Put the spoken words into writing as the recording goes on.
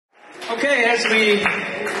Okay, as we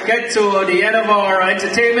get to the end of our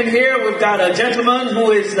entertainment here, we've got a gentleman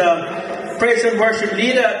who is the praise and worship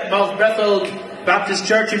leader at Mount Bethel Baptist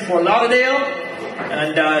Church in Fort Lauderdale,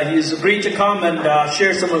 and he's agreed to come and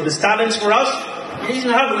share some of his talents for us. He's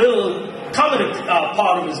going to have a little covenant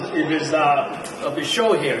part of his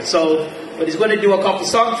show here, but he's going to do a couple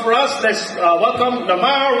songs for us. Let's welcome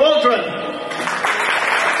Lamar Waldon.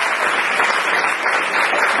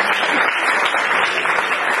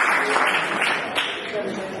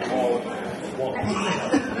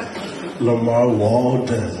 Lamar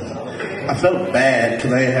Waldon. I felt bad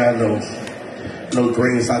because I ain't had no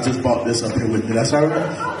greens. I just bought this up here with me. That's all right.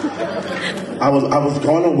 I was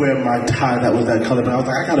going to wear my tie that was that color, but I was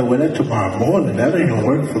like, I gotta wear that tomorrow morning. That ain't gonna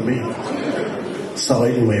work for me. So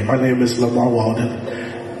anyway, my name is Lamar Waldon.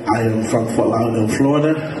 I am from Fort Lauderdale,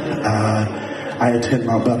 Florida. I attend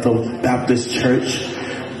Mount Bethel Baptist Church,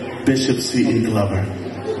 Bishop C.E. Glover,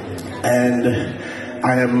 and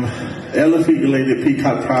I am elated,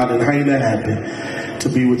 peacock proud, and hyena happy to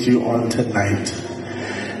be with you on tonight.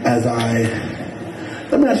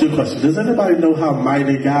 Let me ask you a question. Does anybody know how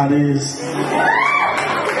mighty God is? No.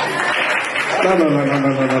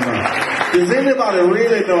 Does anybody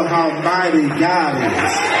really know how mighty God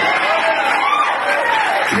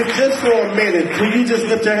is? Just for a minute, can you just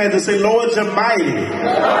lift your hand and say, Lord, you're mighty?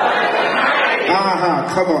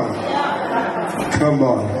 Come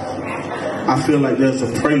on. I feel like there's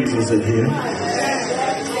some praises in here.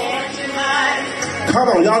 Come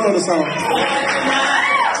on, y'all know the song.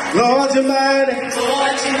 Lord, you're mighty.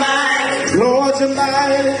 Lord, you're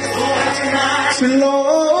mighty. Say,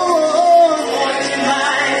 Lord,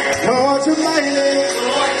 Lord, you're mighty.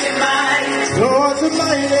 Lord, you're mighty. Lord, you're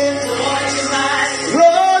mighty.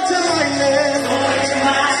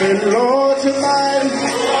 Say, Lord, you're mighty.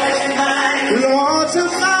 Lord, you're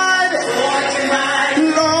mighty.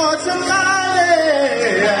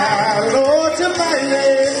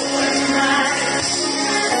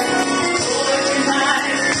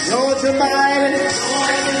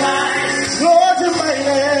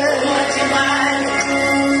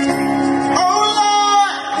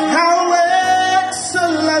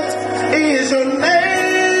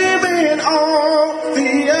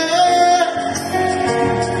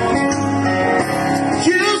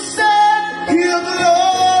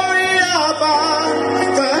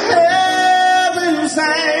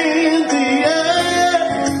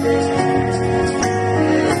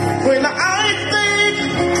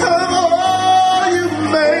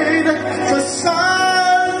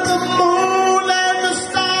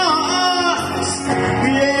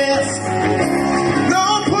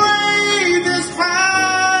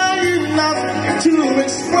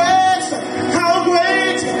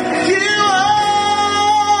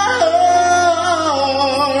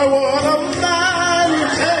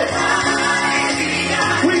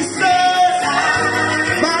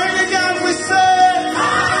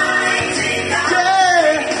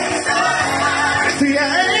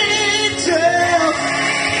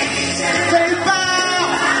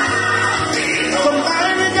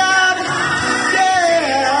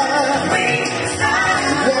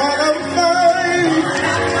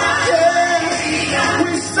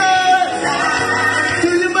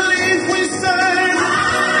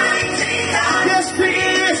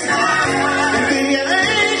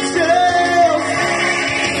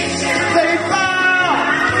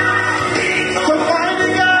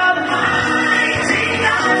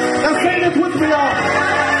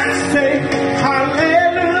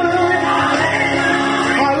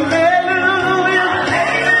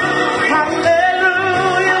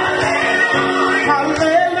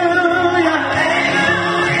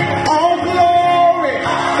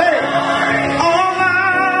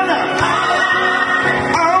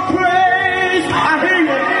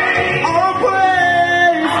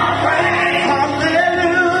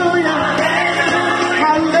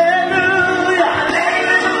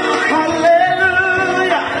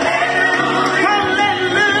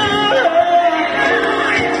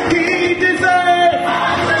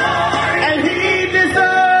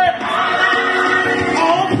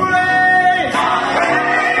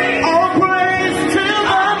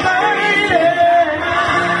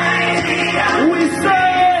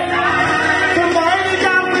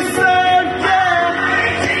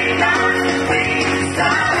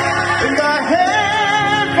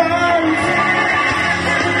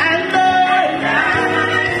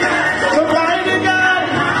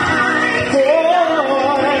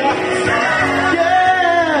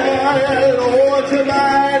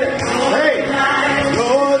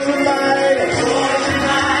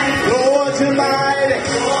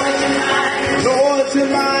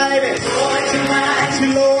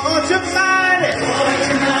 you're mighty.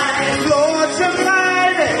 Lord, you're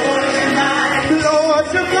mighty. Lord,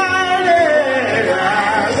 you're mighty.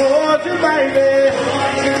 Lord, you're mighty.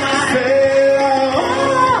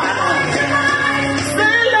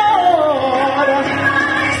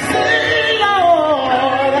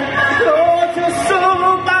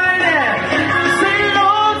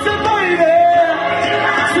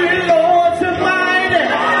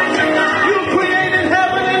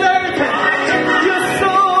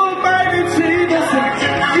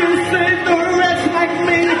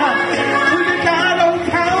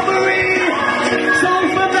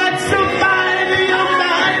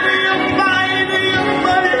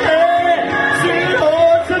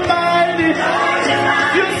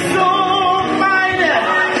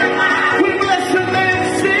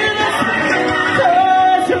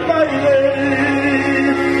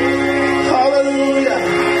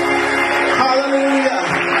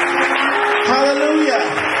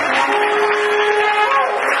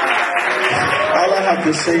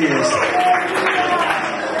 To say is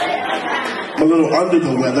I'm a little under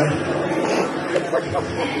the weather,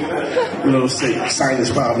 a little sick, sinus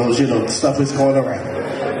problems, stuff is going around.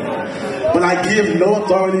 But I give no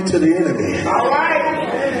authority to the enemy.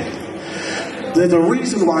 There's a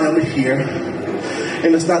reason why I'm here,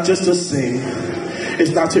 and it's not just to sing,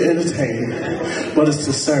 it's not to entertain, but it's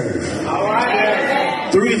to serve.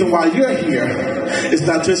 The reason why you're here is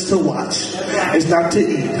not just to watch, it's not to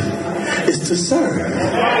eat, it's to serve.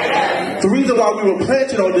 The reason why we were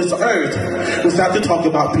planted on this earth was not to talk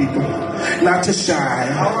about people, not to shine,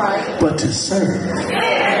 but to serve.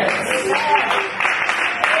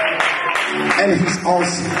 And he's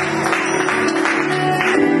awesome.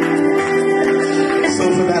 So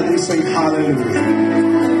for that we sing hallelujah.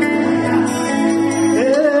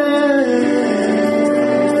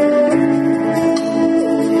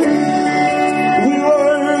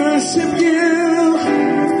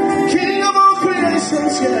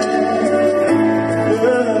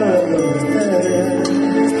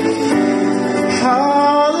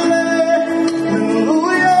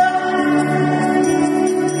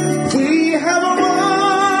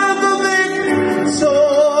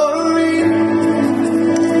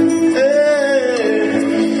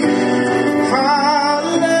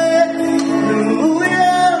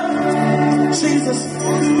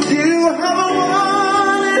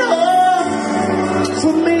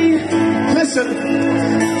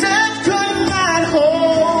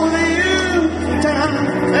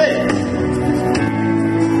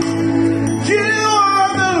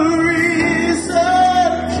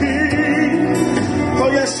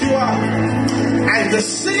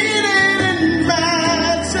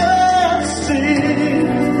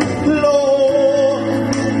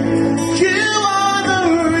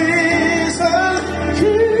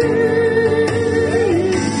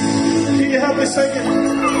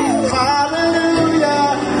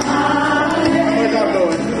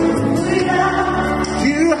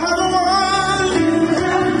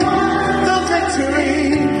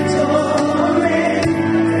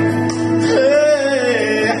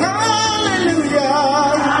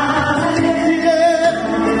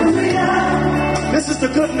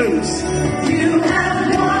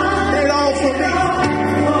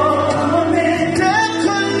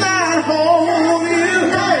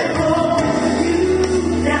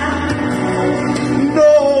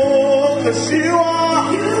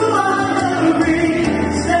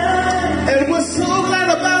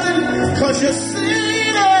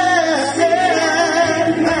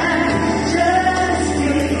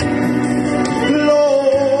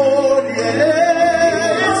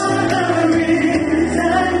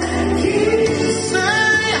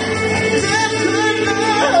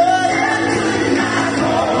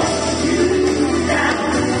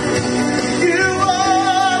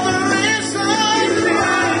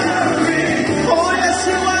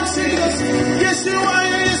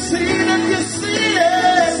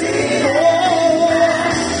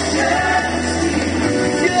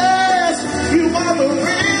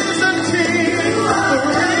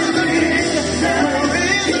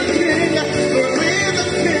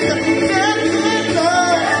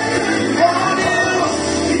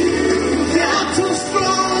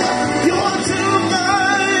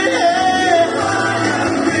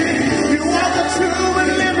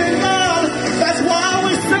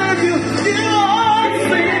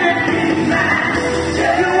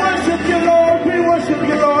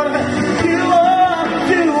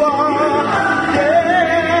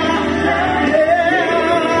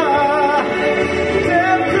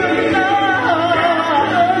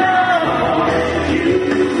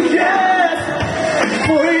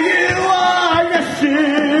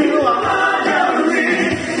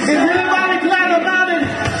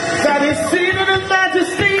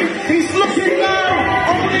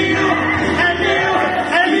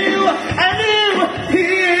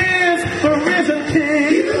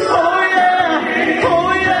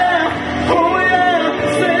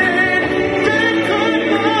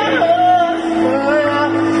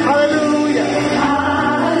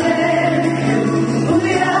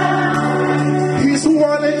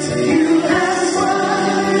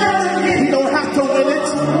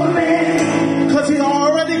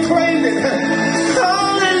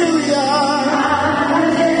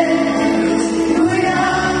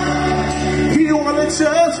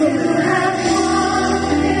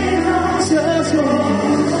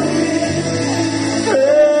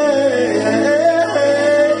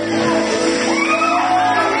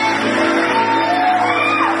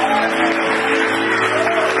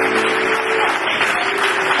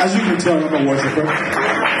 worshiper.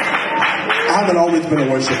 I haven't always been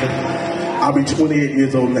a worshiper. I'll be 28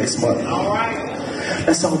 years old next month. All right.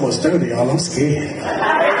 That's almost 30, y'all. I'm scared.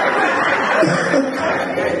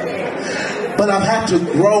 But I've had to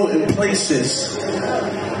grow in places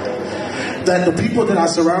that the people that I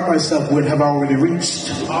surround myself with have already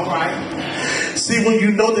reached. All right. See, when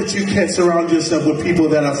you know that you can't surround yourself with people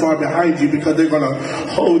that are far behind you because they're going to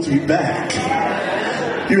hold you back,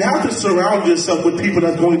 you have to surround yourself with people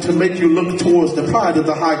that's going to make you look towards the pride of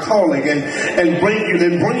the high calling and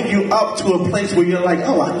bring you up to a place where you're like,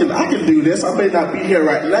 oh, I can do this. I may not be here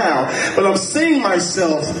right now, but I'm seeing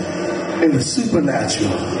myself in the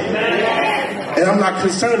supernatural. And I'm not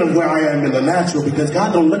concerned of where I am in the natural, because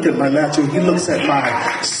God don't look at my natural. He looks at my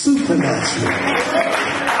supernatural.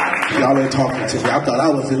 Y'all ain't talking to me. I thought I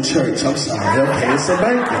was in church. I'm sorry. Okay, it's a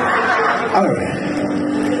banquet. All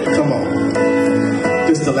right. Come on.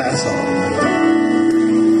 This is the last song.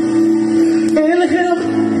 In Him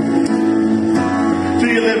do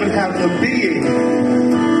you live and have your being.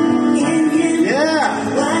 In Him yeah.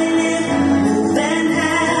 I live, move and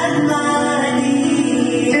have my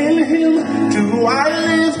being. In Him do I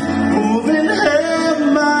live, move and have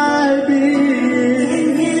my being.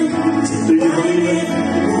 In Him do you believe it?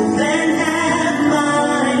 Move and have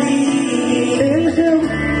my being. In Him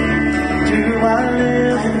do I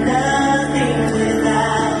live. I'm nothing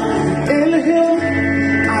without. In Him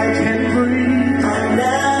I can breathe. I'm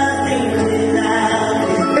nothing without.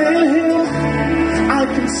 In Him I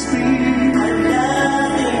can speak. I'm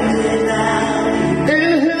nothing without.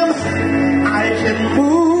 In Him I can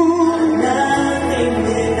move. Nothing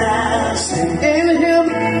without. Say, in Him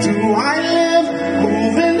do I live,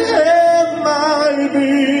 move and have my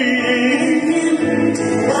being. In Him do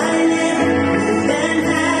I live, move and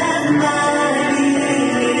have my being.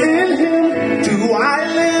 In Him do I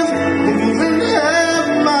live, move and have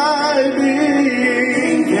my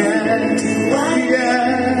being. Yeah. Do I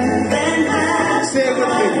move and have say it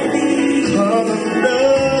with me. 'Cause I'm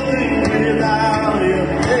nothing without you.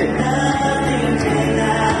 Hey. Nothing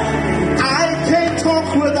without you. I can't talk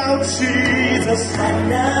without Jesus. I'm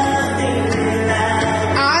nothing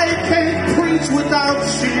without. I can't preach without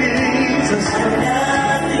Jesus. I'm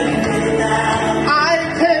nothing without. I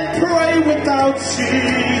can't pray without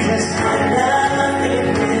Jesus. I'm nothing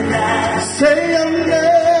without. Say I'm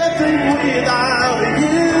nothing without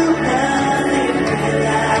you. Nothing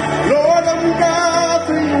without. Lord, I'm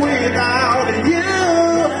nothing without you.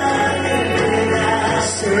 Nothing without.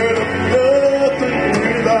 Said I'm nothing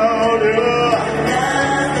without you.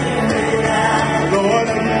 Nothing without. Lord,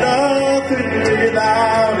 I'm nothing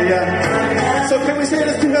without you. So can we say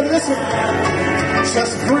this together? Listen.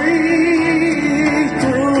 Just breathe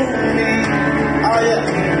through me. Oh yeah.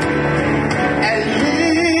 And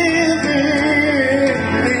live in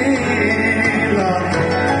me, Lord.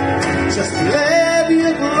 Just let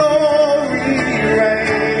your glory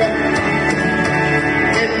reign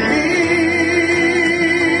in me.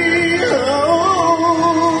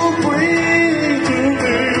 Oh, breathe through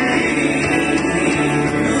me.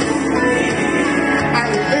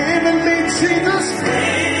 And live in me, Jesus.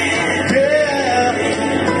 Yeah.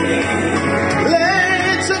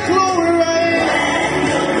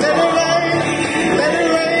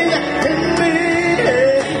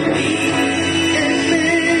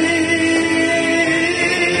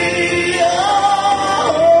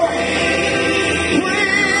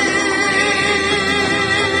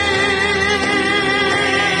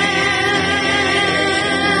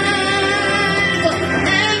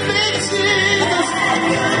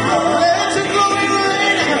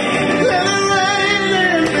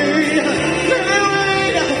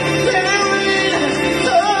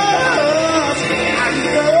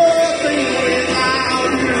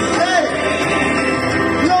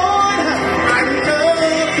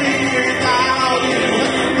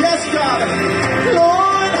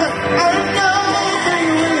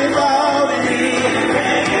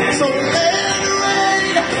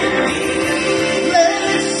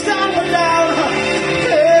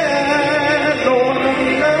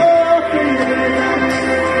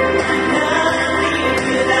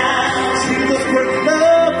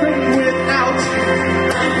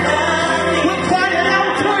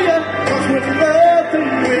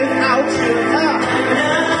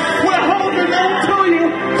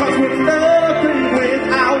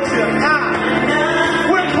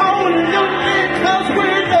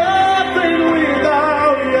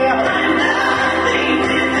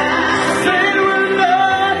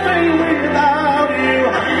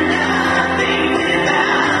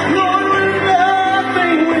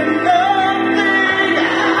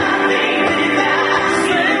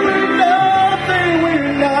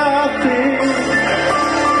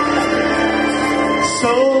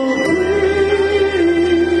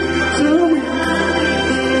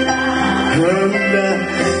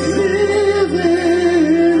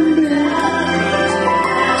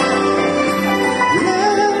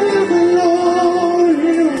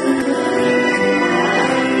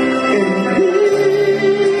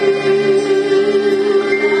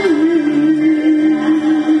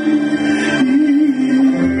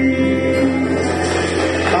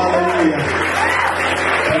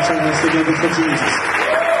 together for Jesus.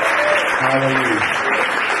 Hallelujah.